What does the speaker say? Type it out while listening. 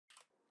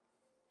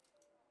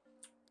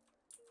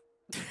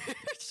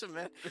awesome,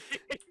 man.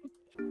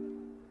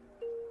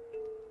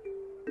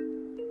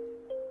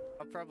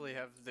 I'll probably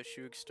have the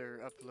Shoogster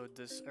upload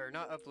this, or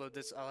not upload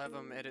this, I'll have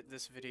him edit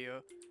this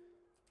video.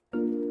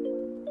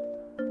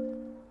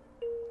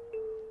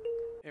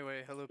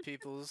 Anyway, hello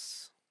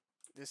peoples.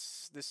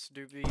 This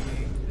do be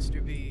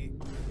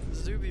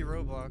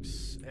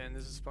Roblox, and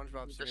this is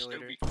SpongeBob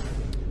Simulator.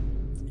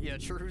 Yeah,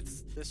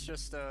 truth. This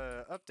just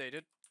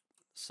updated,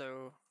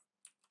 so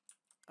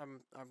I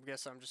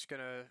guess I'm just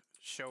gonna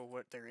show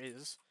what there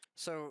is.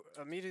 So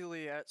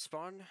immediately at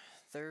spawn,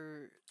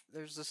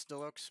 there's this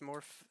deluxe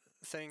morph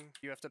thing.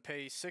 You have to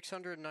pay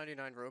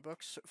 699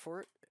 Robux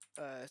for it.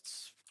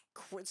 It's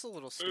a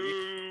little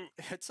steep.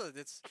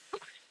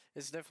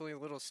 It's definitely a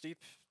little steep.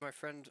 My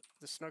friend,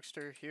 the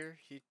Snugster here,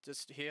 he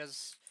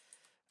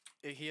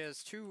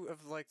has two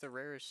of like the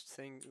rarest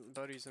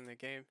buddies in the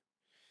game.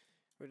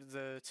 With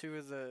the two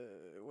of the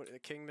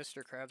King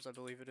Mr. Krabs, I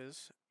believe it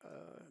is.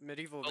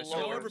 Medieval Mr.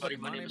 Hello, Krabs. everybody.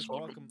 My name is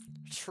Welcome.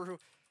 True.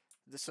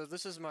 So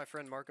this is my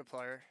friend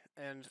Markiplier,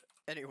 and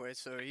anyway,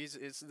 so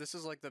this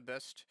is like the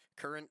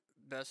current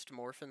best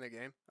morph in the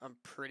game. I'm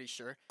pretty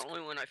sure. The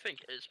only one I think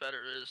is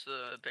better is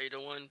the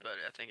beta one, but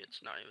I think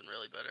it's not even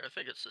really better. I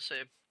think it's the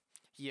same.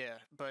 Yeah,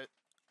 but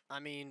I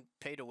mean,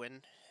 pay to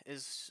win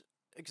is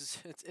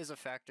a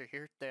factor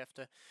here. They have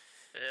to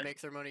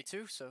make their money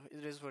too, so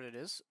it is what it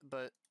is.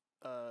 But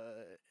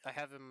I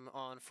have him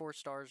on 4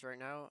 stars right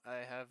now.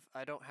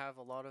 I don't have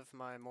a lot of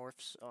my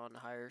morphs on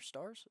higher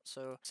stars,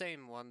 so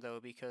same one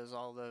though, because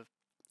all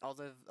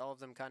of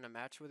them kind of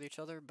match with each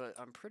other. But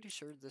I'm pretty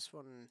sure this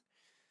one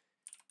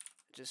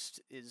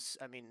just is,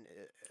 I mean,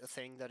 a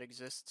thing that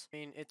exists. I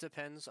mean, it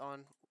depends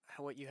on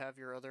what you have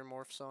your other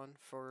morphs on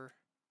for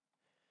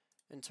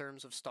in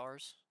terms of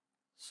stars,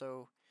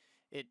 so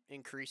it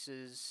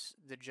increases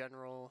the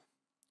general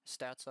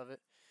stats of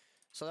it.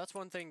 So that's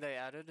one thing they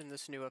added in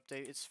this new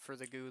update. It's for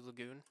the Goo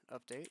Lagoon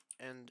update,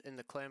 and in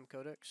the Clam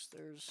Codex,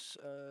 there's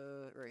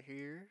right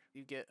here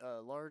you get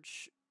a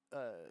large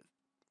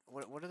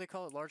what do they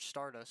call it? Large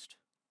Stardust.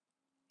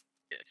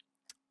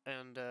 Yeah.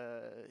 And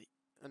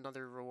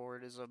another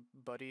reward is a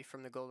buddy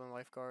from the Golden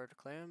Lifeguard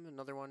Clam.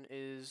 Another one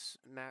is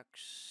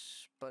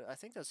max, but I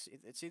think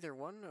it's either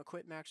one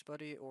equip max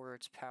buddy or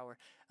it's power.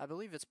 I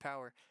believe it's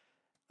power.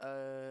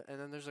 And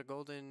then there's a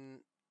golden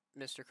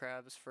Mr.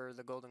 Krabs for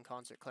the Golden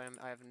Concert Clam.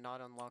 I have not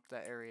unlocked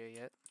that area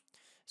yet.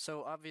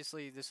 So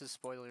obviously this is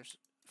spoilers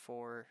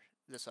for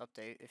this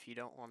update if you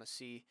don't want to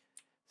see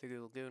the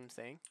Lagoon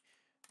thing.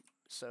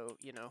 So,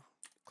 you know,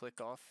 click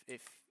off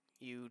if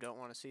you don't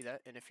want to see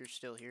that, and if you're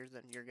still here,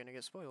 then you're gonna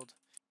get spoiled.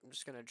 I'm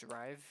just gonna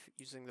drive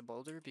using the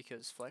boulder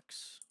because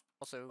Flex.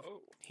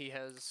 Also, he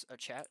has a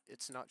chat.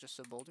 It's not just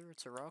a boulder,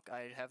 it's a rock.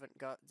 I haven't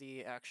got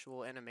the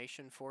actual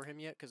animation for him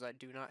yet because I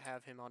do not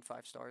have him on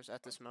 5 stars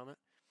at this moment.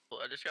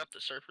 Well, I just got the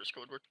Surfer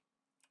Squidward.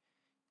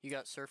 You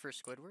got Surfer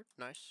Squidward?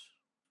 Nice.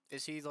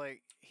 Is he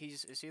like,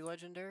 is he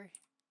legendary?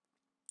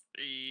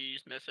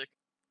 He's mythic.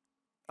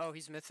 Oh,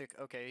 he's mythic.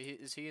 Okay,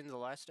 is he in the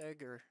last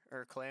egg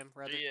or clam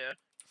rather? Yeah,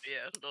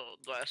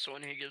 the last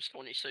one he gives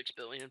 26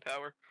 billion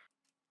power.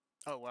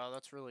 Oh wow,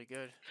 that's really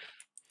good.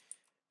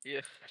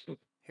 Yeah.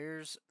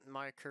 Here's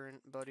my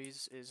current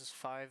buddies is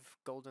 5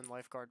 golden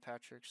lifeguard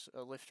Patricks,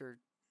 a lifter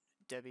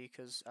Debbie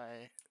because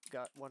I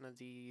got one of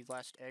the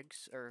last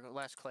eggs or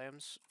last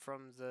clams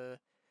from the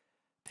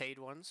paid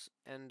ones,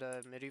 and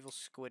medieval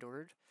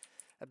Squidward.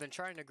 I've been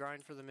trying to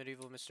grind for the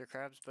medieval Mr.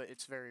 Krabs, but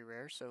it's very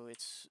rare, so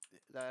it's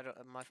that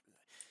my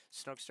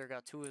Snugster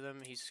got 2 of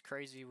them. He's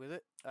crazy with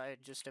it. I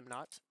just am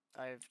not.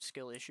 I have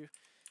skill issue,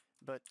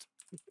 but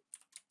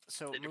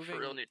so They moving.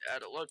 For real need to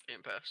add a love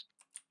game pass.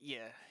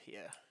 Yeah.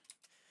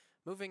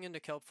 Moving into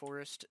Kelp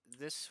Forest.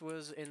 This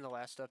was in the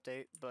last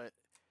update, but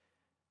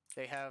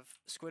they have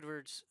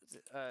Squidward's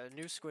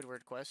new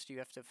Squidward quest. You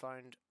have to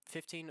find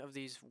 15 of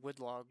these wood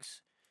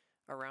logs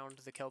around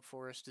the Kelp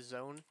Forest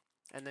zone,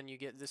 and then you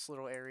get this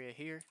little area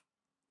here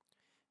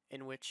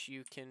in which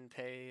you can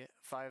pay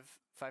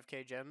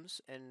 5k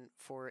gems, and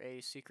for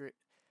a secret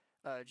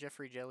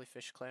Jeffrey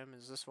Jellyfish Clam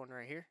is this one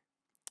right here.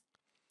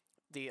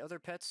 The other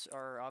pets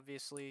are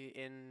obviously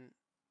in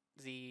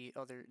the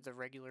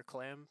regular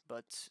clam,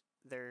 but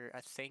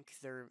I think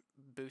they're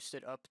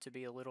boosted up to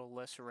be a little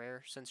less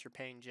rare since you're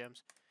paying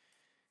gems.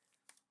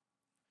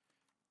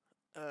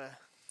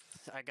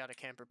 I got a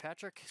Camper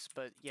Patrick,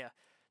 but yeah,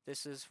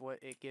 this is what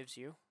it gives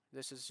you.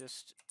 This is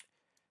just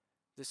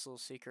this little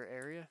secret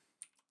area.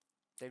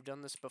 They've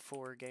done this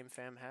before Game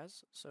Fam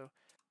has. So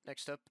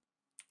next up,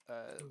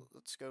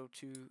 let's go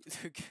to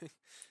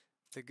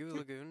the Goo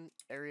Lagoon,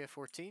 Area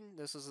 14.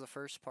 This is the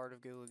first part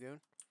of Goo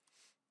Lagoon.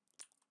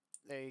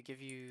 They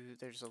give you,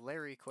 there's a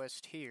Larry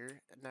quest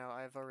here. Now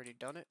I've already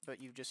done it, but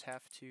you just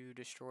have to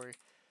destroy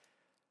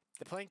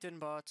the plankton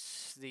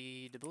bots,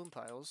 the doubloon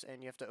piles,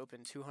 and you have to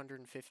open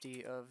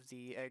 250 of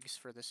the eggs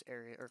for this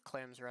area, or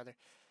clams rather.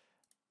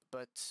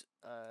 But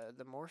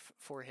the morph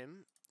for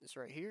him is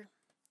right here.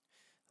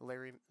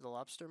 Larry the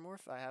lobster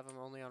morph. I have him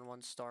only on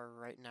 1 star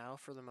right now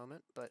for the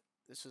moment, but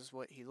this is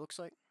what he looks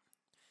like.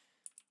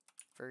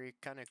 Very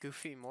kind of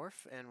goofy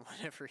morph, and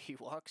whenever he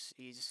walks,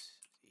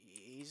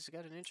 he's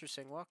got an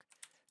interesting walk.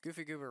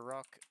 Goofy Goober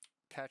Rock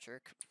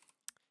Patrick.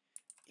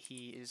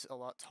 He is a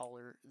lot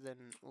taller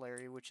than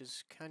Larry, which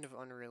is kind of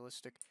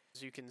unrealistic.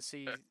 As you can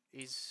see,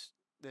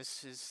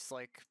 this is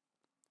like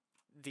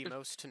the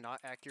most not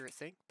accurate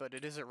thing, but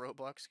it is a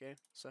Roblox game,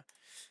 so.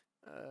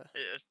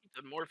 Yeah,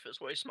 the morph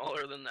is way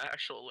smaller than the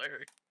actual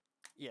Larry.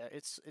 Yeah,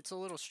 it's a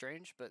little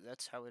strange, but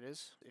that's how it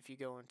is. If you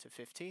go into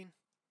 15,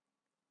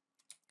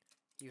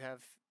 you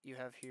have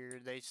here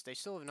they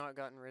still have not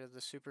gotten rid of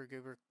the Super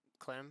Goober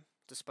Clam,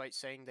 despite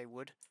saying they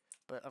would,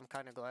 but I'm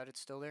kind of glad it's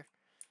still there.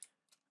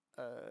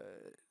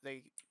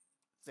 They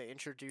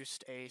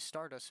introduced a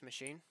Stardust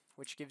machine,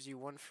 which gives you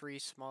one free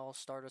small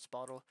Stardust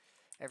bottle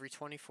every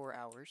 24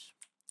 hours.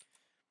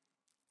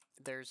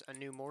 There's a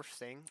new morph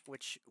thing,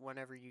 which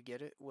whenever you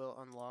get it will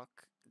unlock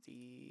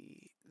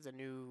the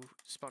new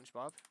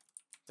Spongebob,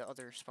 the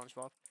other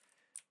Spongebob.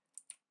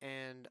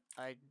 And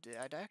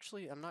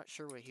I'm not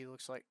sure what he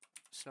looks like.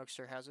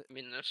 Snugster has it. I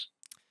mean this?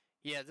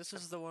 Yeah, this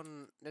is the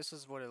one. This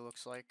is what it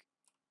looks like.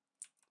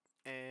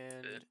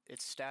 And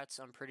its stats,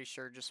 I'm pretty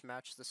sure, just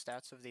match the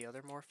stats of the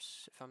other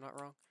morphs, if I'm not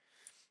wrong.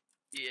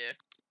 Yeah.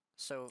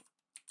 So,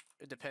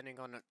 depending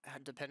on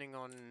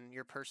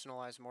your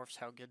personalized morphs,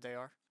 how good they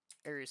are.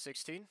 Area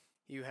 16,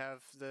 you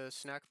have the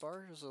snack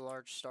bar. There's a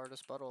large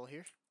Stardust bottle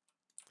here.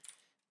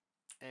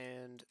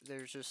 And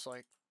there's just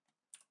like,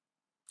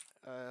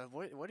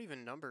 what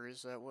even number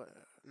is that? What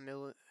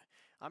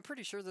I'm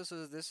pretty sure this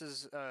is this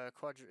is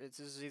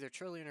either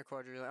trillion or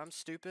quadrillion. I'm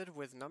stupid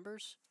with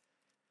numbers.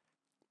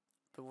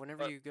 But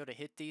whenever you go to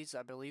hit these,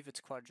 I believe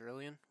it's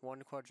quadrillion.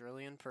 1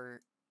 quadrillion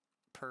per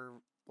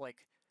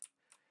like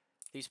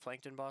these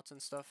plankton bots and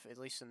stuff, at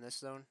least in this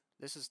zone.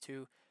 This is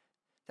 2.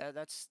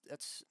 That's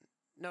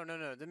no,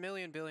 the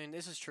million billion,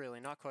 this is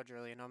trillion, not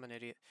quadrillion. I'm an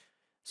idiot.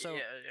 So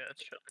yeah,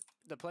 it's trillion.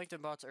 The plankton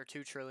bots are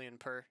 2 trillion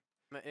per.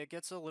 It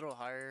gets a little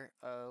higher,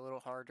 a little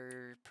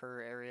harder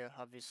per area,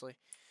 obviously.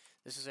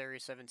 This is area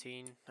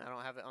 17. I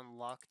don't have it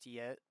unlocked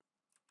yet.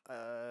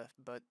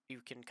 But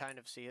you can kind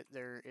of see it.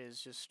 There is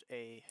just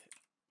a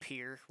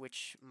pier,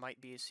 which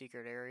might be a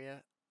secret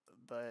area,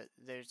 but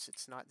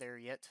it's not there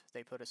yet.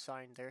 They put a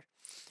sign there.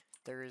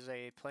 There is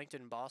a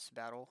plankton boss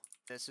battle.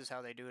 This is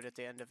how they do it at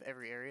the end of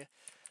every area.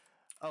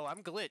 Oh,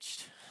 I'm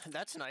glitched.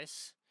 That's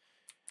nice.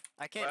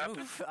 I can't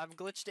move. I'm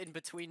glitched in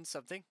between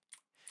something.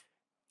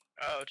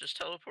 Oh, just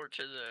teleport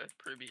to the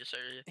previous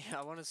area. Yeah,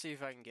 I want to see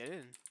if I can get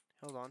in.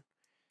 Hold on.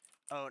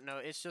 Oh, no,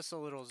 it's just a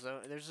little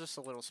zone. There's just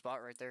a little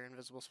spot right there,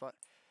 invisible spot.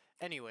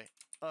 Anyway,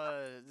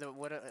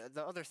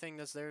 the other thing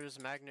that's there is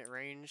magnet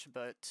range,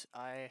 but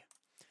I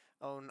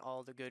own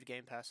all the good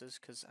game passes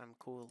because I'm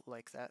cool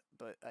like that.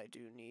 But I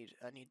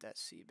need that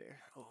sea bear.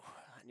 Oh,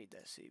 I need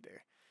that sea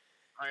bear.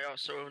 I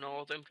also own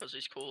all of them because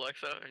he's cool like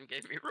that and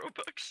gave me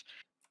Robux.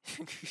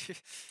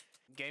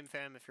 Game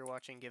fam, if you're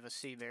watching, give us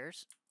sea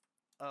bears.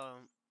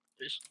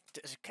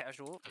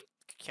 Casual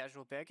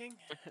begging?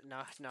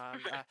 Nah.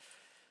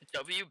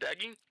 W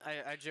begging?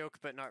 I joke,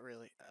 but not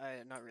really.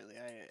 Not really.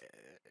 I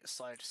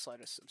slide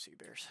us some sea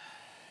bears.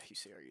 You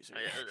see our user.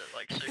 Yeah,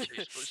 like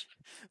 6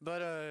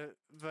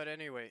 But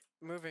anyway,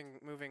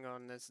 moving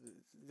on.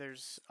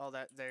 There's all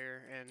that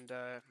there, and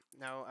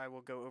now I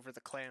will go over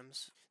the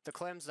clams. The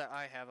clams that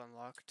I have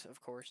unlocked,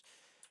 of course.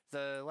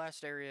 The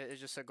last area is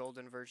just a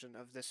golden version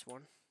of this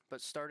one, but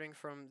starting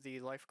from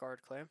the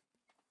lifeguard clam,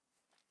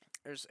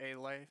 there's a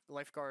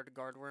lifeguard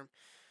guardworm.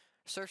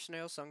 Surf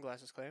Snail,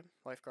 Sunglasses Clam,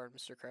 Lifeguard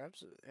Mr.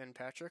 Krabs, and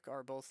Patrick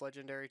are both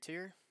legendary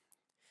tier.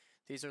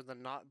 These are the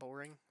not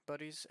boring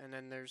buddies, and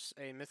then there's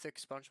a mythic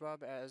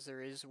Spongebob, as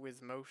there is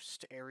with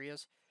most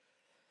areas.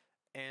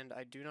 And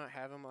I do not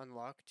have them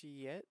unlocked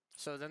yet.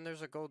 So then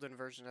there's a golden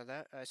version of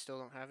that. I still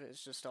don't have it.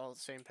 It's just all the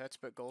same pets,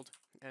 but gold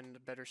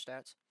and better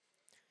stats.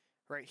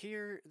 Right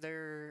here,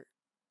 they're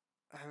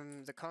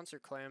the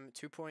Concert Clam,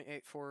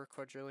 2.84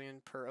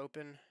 quadrillion per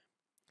open.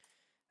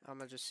 I'm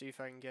going to just see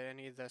if I can get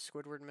any of the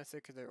Squidward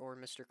mythic or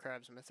Mr.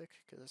 Krabs mythic,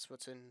 because that's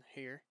what's in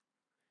here.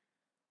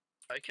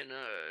 I can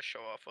show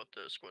off what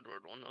the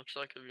Squidward one looks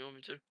like if you want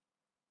me to.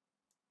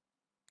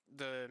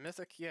 The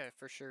mythic? Yeah,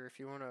 for sure, if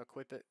you want to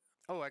equip it.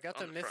 Oh, I got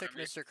the mythic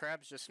Mr.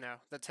 Krabs just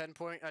now. The 10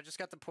 point, I just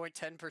got the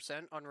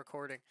 0.10% on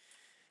recording.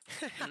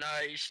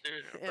 Nice,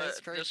 dude. Yeah, that's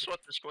crazy. This is what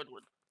the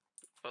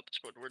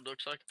Squidward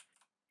looks like.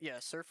 Yeah,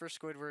 Surfer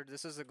Squidward,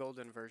 this is the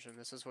golden version.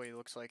 This is what he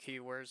looks like. He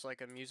wears like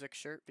a music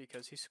shirt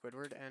because he's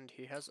Squidward, and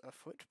he has a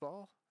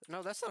football.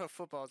 No, that's not a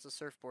football, it's a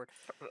surfboard.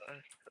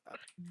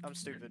 I'm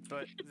stupid,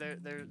 but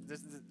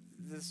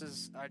this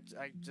is,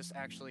 I just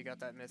actually got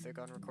that mythic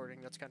on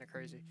recording. That's kind of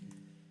crazy.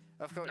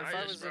 Of course, if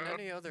I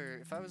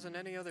was in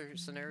any other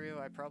scenario,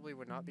 I probably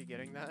would not be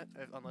getting that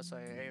unless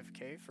I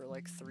AFK for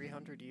like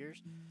 300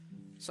 years.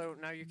 So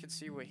now you can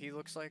see what he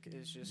looks like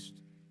is just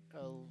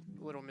a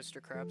little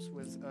Mr. Krabs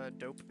with a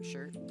dope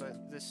shirt,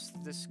 but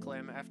this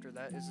clam after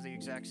that is the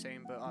exact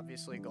same, but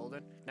obviously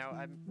golden. Now,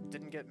 I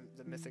didn't get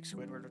the mythic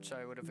Squidward, which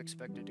I would have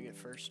expected to get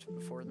first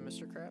before the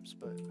Mr. Krabs,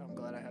 but I'm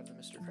glad I have the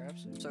Mr.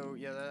 Krabs. So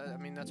yeah, I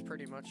mean that's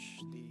pretty much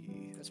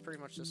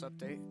this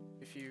update.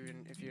 If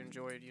you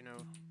enjoyed, you know,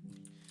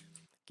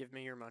 give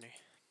me your money.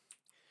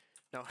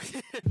 No.